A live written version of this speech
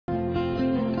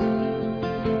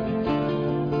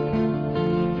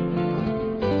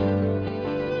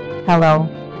Hello,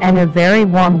 and a very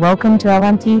warm welcome to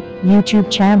LMT YouTube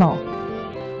channel.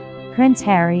 Prince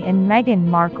Harry and Meghan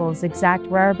Markle's exact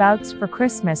whereabouts for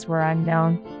Christmas were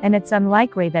unknown, and it's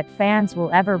unlikely that fans will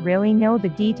ever really know the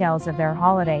details of their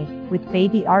holiday with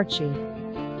baby Archie.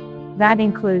 That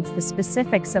includes the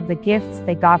specifics of the gifts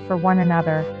they got for one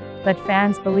another, but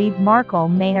fans believe Markle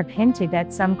may have hinted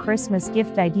at some Christmas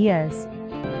gift ideas.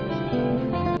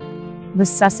 The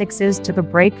Sussexes took a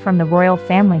break from the royal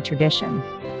family tradition.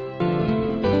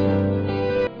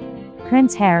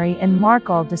 Prince Harry and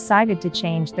Markle decided to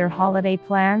change their holiday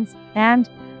plans, and,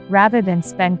 rather than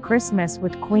spend Christmas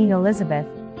with Queen Elizabeth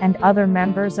and other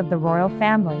members of the royal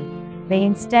family, they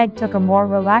instead took a more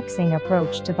relaxing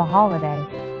approach to the holiday.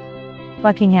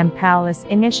 Buckingham Palace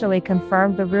initially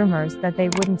confirmed the rumors that they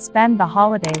wouldn't spend the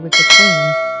holiday with the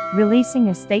Queen, releasing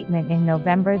a statement in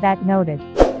November that noted,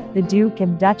 "The Duke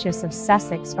and Duchess of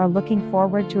Sussex are looking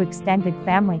forward to extended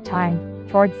family time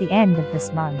towards the end of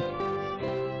this month."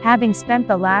 Having spent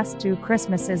the last two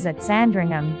Christmases at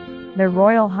Sandringham, their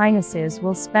Royal Highnesses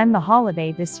will spend the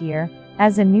holiday this year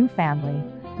as a new family,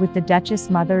 with the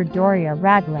Duchess mother Doria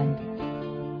Radland.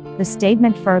 The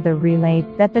statement further relayed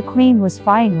that the Queen was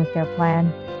fine with their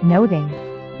plan, noting,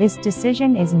 "This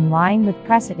decision is in line with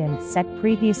precedents set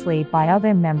previously by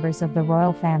other members of the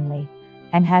royal family,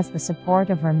 and has the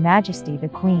support of Her Majesty the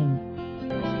Queen."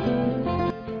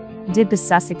 Did the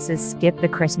Sussexes skip the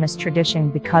Christmas tradition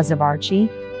because of Archie?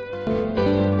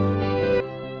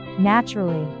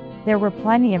 Naturally, there were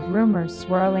plenty of rumors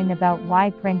swirling about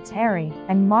why Prince Harry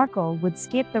and Markle would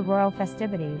skip the royal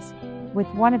festivities, with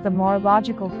one of the more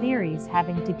logical theories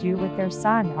having to do with their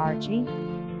son Archie.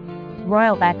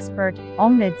 Royal expert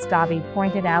Omid Scobie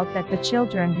pointed out that the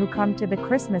children who come to the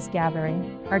Christmas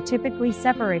gathering are typically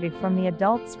separated from the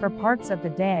adults for parts of the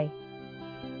day.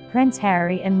 Prince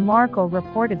Harry and Markle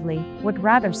reportedly would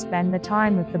rather spend the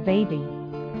time with the baby.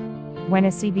 When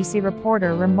a CBC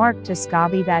reporter remarked to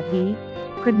Scobie that he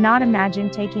could not imagine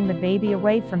taking the baby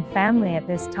away from family at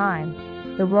this time,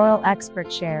 the royal expert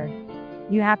shared,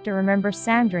 "You have to remember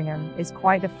Sandringham is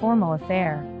quite a formal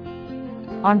affair.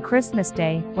 On Christmas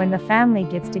Day, when the family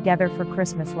gets together for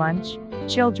Christmas lunch,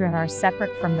 children are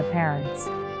separate from the parents."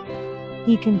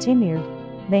 He continued,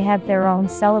 "They have their own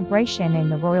celebration in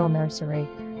the royal nursery,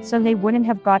 so they wouldn't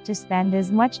have got to spend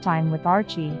as much time with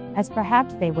Archie as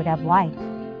perhaps they would have liked."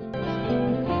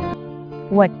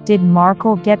 What did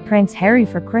Markle get Prince Harry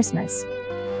for Christmas?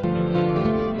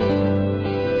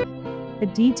 The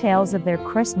details of their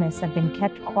Christmas have been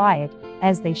kept quiet,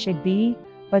 as they should be,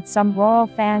 but some royal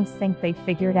fans think they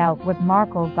figured out what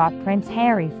Markle got Prince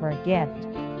Harry for a gift.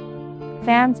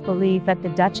 Fans believe that the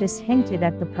Duchess hinted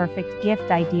at the perfect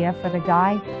gift idea for the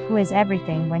guy who has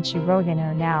everything when she wrote in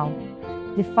her now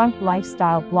defunct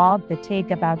lifestyle blog The Take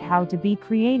about how to be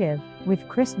creative with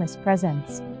Christmas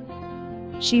presents.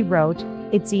 She wrote,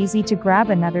 "It's easy to grab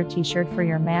another t-shirt for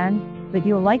your man, but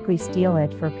you'll likely steal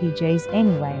it for PJs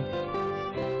anyway.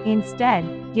 Instead,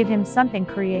 give him something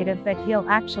creative that he'll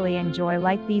actually enjoy,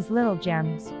 like these little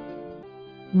gems."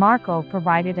 Markle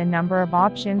provided a number of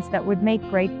options that would make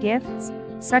great gifts,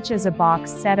 such as a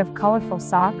box set of colorful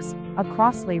socks, a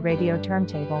Crossley radio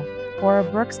turntable, or a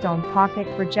Brookstone pocket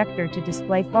projector to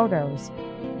display photos.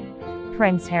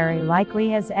 Prince Harry likely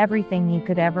has everything he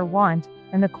could ever want,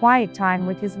 and the quiet time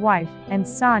with his wife and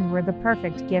son were the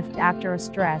perfect gift after a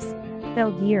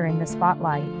stress-filled year in the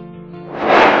spotlight.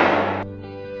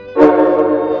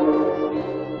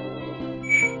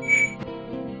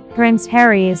 Prince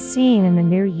Harry is seen in the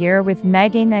new year with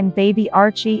Meghan and baby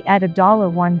Archie at a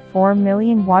 $1.14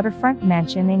 million waterfront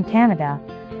mansion in Canada,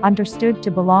 understood to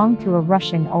belong to a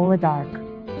Russian oligarch.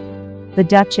 The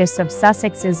Duchess of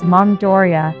Sussex's mom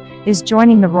Doria is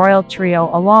joining the royal trio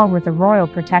along with a royal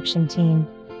protection team,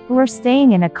 who are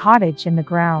staying in a cottage in the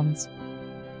grounds.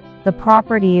 The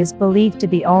property is believed to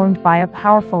be owned by a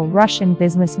powerful Russian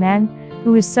businessman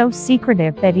who is so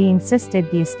secretive that he insisted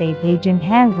the estate agent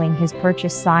handling his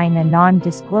purchase sign a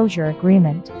non-disclosure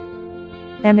agreement.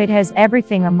 And it has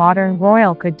everything a modern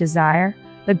royal could desire.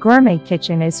 The gourmet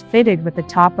kitchen is fitted with the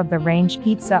top-of-the-range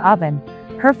pizza oven,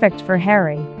 perfect for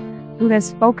Harry, who has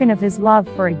spoken of his love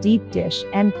for a deep dish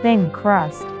and thin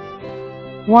crust.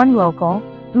 One local,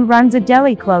 who runs a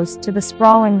deli close to the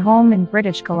sprawling home in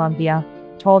British Columbia,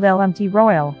 told LMT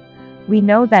Royal, "We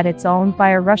know that it's owned by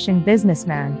a Russian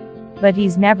businessman, but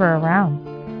he's never around."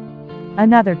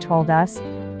 Another told us,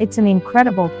 "It's an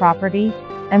incredible property,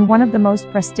 and one of the most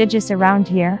prestigious around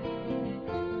here.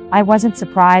 I wasn't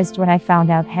surprised when I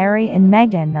found out Harry and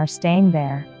Meghan are staying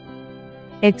there.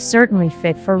 It's certainly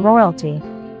fit for royalty."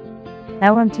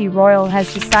 LMT Royal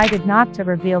has decided not to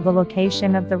reveal the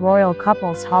location of the royal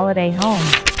couple's holiday home.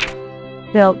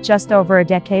 Built just over a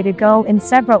decade ago in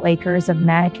several acres of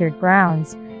manicured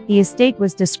grounds, the estate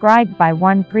was described by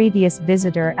one previous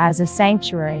visitor as a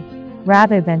sanctuary,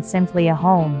 rather than simply a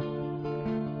home.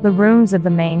 The rooms of the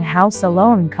main house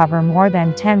alone cover more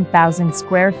than 10,000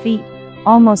 square feet,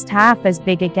 almost half as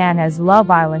big again as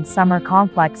Love Island summer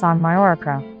complex on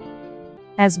Mallorca.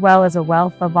 As well as a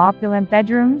wealth of opulent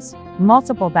bedrooms,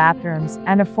 multiple bathrooms,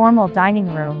 and a formal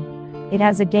dining room. It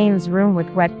has a games room with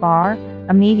wet bar,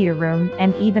 a media room,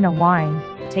 and even a wine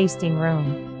tasting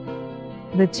room.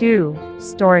 The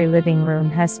two-story living room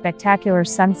has spectacular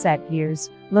sunset views,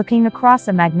 looking across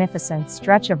a magnificent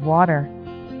stretch of water.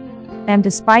 And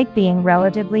despite being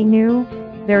relatively new,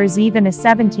 there is even a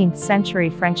 17th century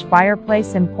French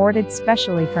fireplace imported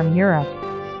specially from Europe.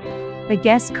 The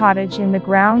guest cottage in the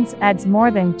grounds adds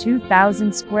more than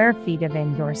 2,000 square feet of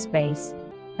indoor space.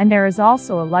 And there is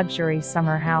also a luxury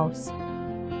summer house.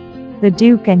 The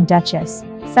Duke and Duchess,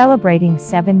 celebrating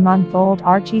 7-month-old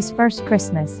Archie's first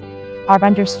Christmas, are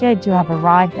understood to have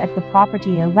arrived at the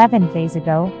property 11 days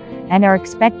ago and are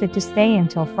expected to stay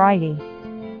until Friday.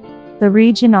 The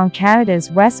region on Canada's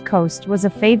west coast was a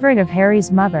favorite of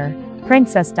Harry's mother,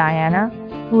 Princess Diana,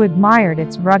 who admired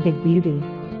its rugged beauty.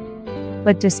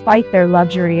 But despite their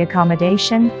luxury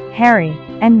accommodation, Harry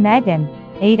and Meghan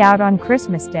ate out on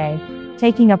Christmas Day,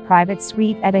 taking a private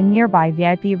suite at a nearby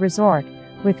VIP resort,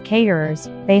 with caterers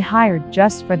they hired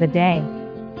just for the day.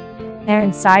 An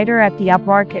insider at the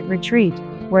upmarket retreat,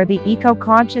 where the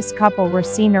eco-conscious couple were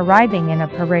seen arriving in a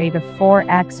parade of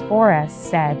 4x4s,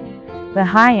 said, the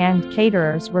high-end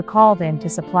caterers were called in to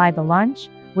supply the lunch,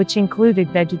 which included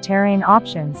vegetarian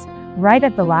options, right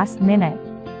at the last minute.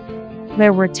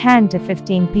 There were 10 to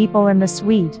 15 people in the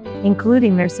suite,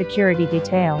 including their security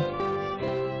detail.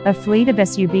 A fleet of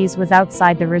SUVs was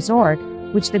outside the resort,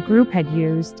 which the group had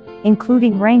used,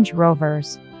 including Range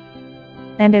Rovers.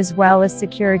 And as well as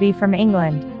security from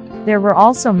England, there were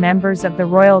also members of the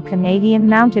Royal Canadian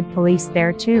Mounted Police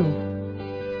there too.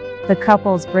 The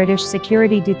couple's British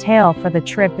security detail for the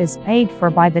trip is paid for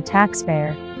by the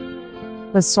taxpayer.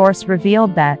 The source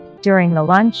revealed that, during the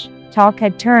lunch, talk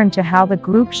had turned to how the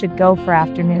group should go for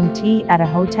afternoon tea at a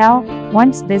hotel,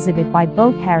 once visited by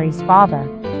both Harry's father,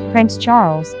 Prince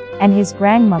Charles, and his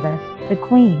grandmother, the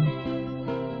Queen.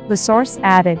 The source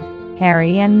added,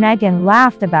 Harry and Meghan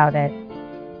laughed about it.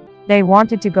 They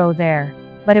wanted to go there,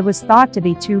 but it was thought to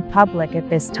be too public at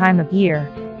this time of year.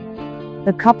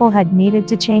 The couple had needed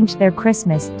to change their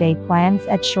Christmas Day plans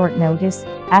at short notice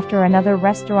after another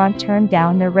restaurant turned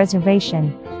down their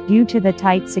reservation due to the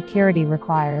tight security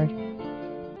required.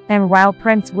 And while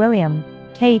Prince William,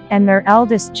 Kate, and their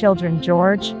eldest children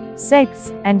George,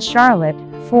 6, and Charlotte,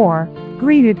 4,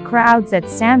 greeted crowds at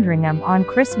Sandringham on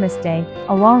Christmas Day,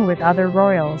 along with other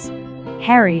royals,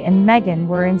 Harry and Meghan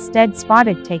were instead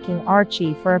spotted taking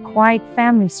Archie for a quiet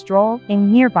family stroll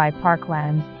in nearby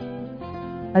parkland.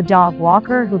 A dog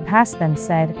walker who passed them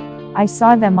said, I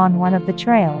saw them on one of the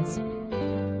trails.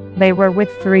 They were with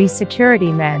 3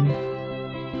 security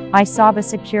men. I saw the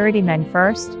security men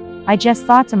first. I just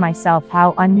thought to myself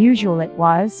how unusual it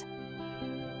was.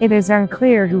 It is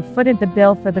unclear who footed the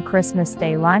bill for the Christmas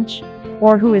Day lunch,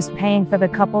 or who is paying for the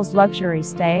couple's luxury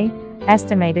stay,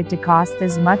 estimated to cost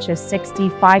as much as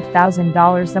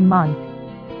 $65,000 a month.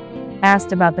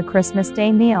 Asked about the Christmas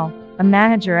Day meal, a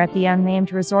manager at the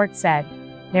unnamed resort said,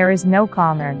 there is no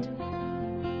comment.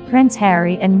 Prince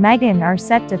Harry and Meghan are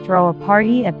set to throw a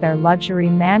party at their luxury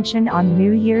mansion on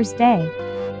New Year's Day.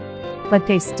 But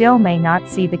they still may not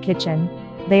see the kitchen.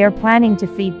 They are planning to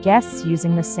feed guests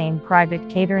using the same private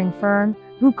catering firm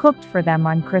who cooked for them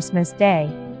on Christmas Day.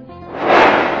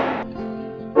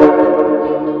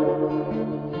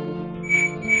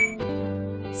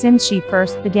 Since she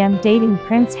first began dating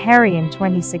Prince Harry in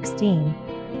 2016,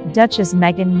 Duchess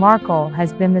Meghan Markle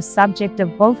has been the subject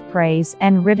of both praise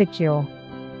and ridicule.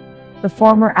 The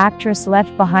former actress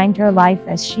left behind her life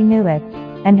as she knew it,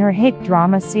 and her hit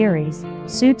drama series,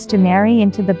 Suits to marry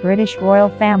into the British royal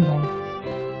family.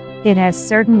 It has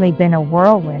certainly been a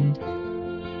whirlwind.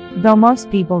 Though most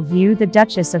people view the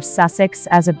Duchess of Sussex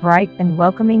as a bright and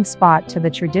welcoming spot to the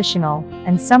traditional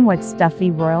and somewhat stuffy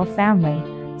royal family,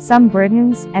 some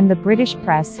Britons and the British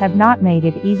press have not made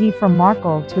it easy for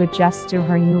Markle to adjust to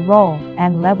her new role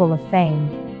and level of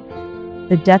fame.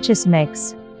 The Duchess'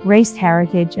 mix, race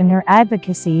heritage and her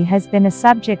advocacy has been a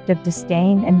subject of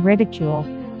disdain and ridicule,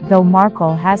 though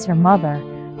Markle has her mother,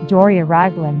 Doria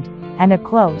Ragland, and a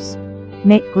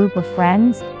close-knit group of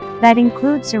friends that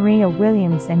include Serena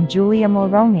Williams and Julia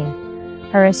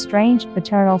Mulroney. Her estranged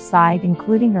paternal side,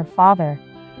 including her father,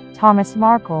 Thomas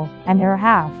Markle, and her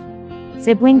half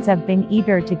siblings have been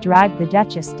eager to drag the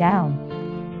Duchess down.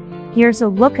 Here's a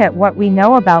look at what we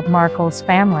know about Markle's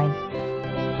family.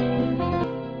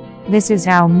 This is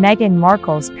how Meghan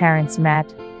Markle's parents met.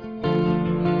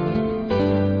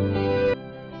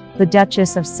 The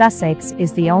Duchess of Sussex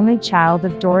is the only child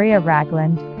of Doria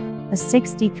Ragland, a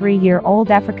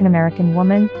 63-year-old African-American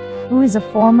woman who is a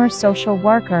former social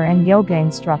worker and yoga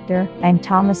instructor, and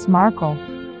Thomas Markle,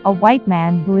 a white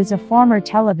man who is a former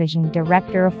television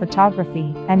director of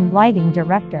photography and lighting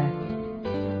director.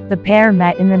 The pair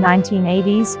met in the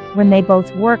 1980s when they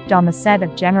both worked on the set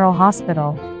of General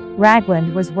Hospital.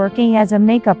 Ragland was working as a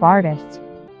makeup artist.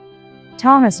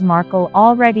 Thomas Markle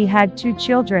already had 2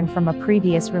 children from a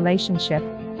previous relationship.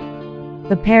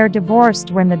 The pair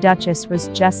divorced when the Duchess was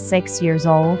just 6 years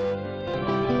old.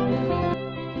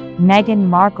 Meghan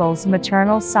Markle's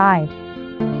maternal side.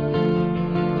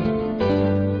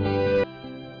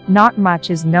 Not much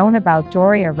is known about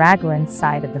Doria Ragland's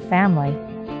side of the family.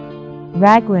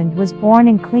 Ragland was born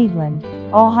in Cleveland,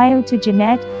 Ohio to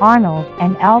Jeanette, Arnold,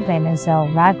 and Alvin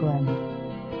Ezell Ragland.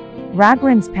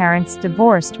 Ragland's parents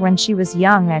divorced when she was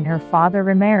young and her father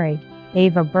remarried,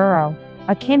 Ava Burrow,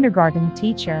 a kindergarten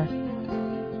teacher.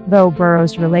 Though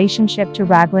Burrow's relationship to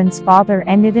Ragland's father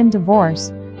ended in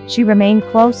divorce, she remained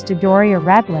close to Doria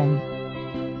Ragland.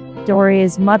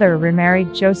 Doria's mother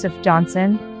remarried Joseph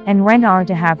Johnson and went on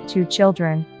to have 2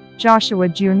 children, Joshua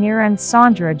Jr. and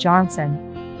Sandra Johnson.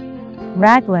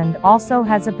 Ragland also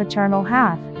has a paternal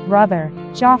half-brother,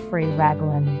 Geoffrey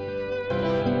Ragland.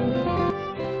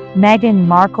 Meghan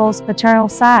Markle's paternal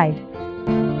side.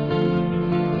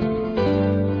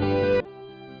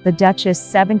 The Duchess'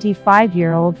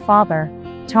 75-year-old father,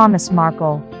 Thomas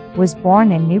Markle, was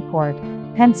born in Newport,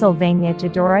 Pennsylvania to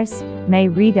Doris, May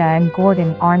Rita and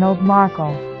Gordon Arnold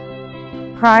Markle.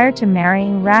 Prior to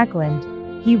marrying Ragland,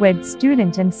 he wed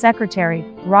student and secretary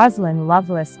Rosalind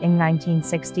Lovelace in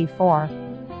 1964.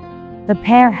 The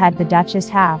pair had the Duchess'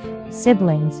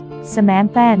 half-siblings,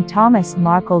 Samantha and Thomas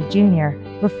Markle Jr.,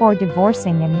 before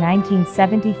divorcing in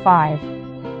 1975.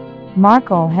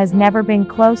 Markle has never been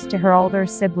close to her older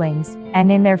siblings,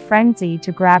 and in their frenzy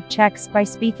to grab checks by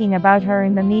speaking about her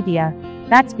in the media,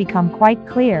 that's become quite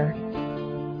clear.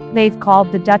 They've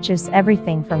called the Duchess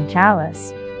everything from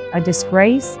callous, a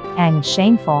disgrace, and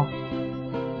shameful.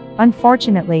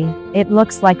 Unfortunately, it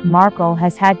looks like Markle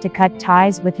has had to cut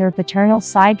ties with her paternal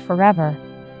side forever.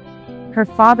 Her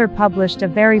father published a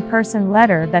very personal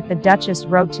letter that the Duchess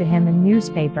wrote to him in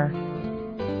newspaper.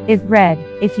 It read,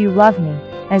 "If you love me,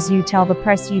 as you tell the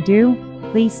press you do,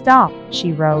 please stop,"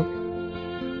 she wrote.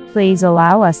 "Please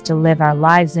allow us to live our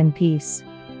lives in peace.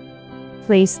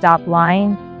 Please stop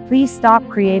lying. Please stop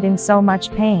creating so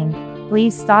much pain.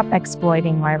 Please stop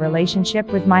exploiting my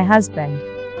relationship with my husband.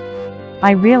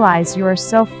 I realize you are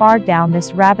so far down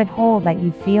this rabbit hole that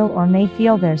you feel or may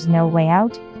feel there's no way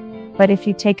out. But if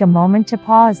you take a moment to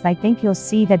pause, I think you'll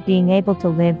see that being able to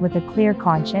live with a clear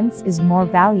conscience is more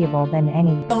valuable than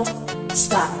any." Don't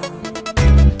stop.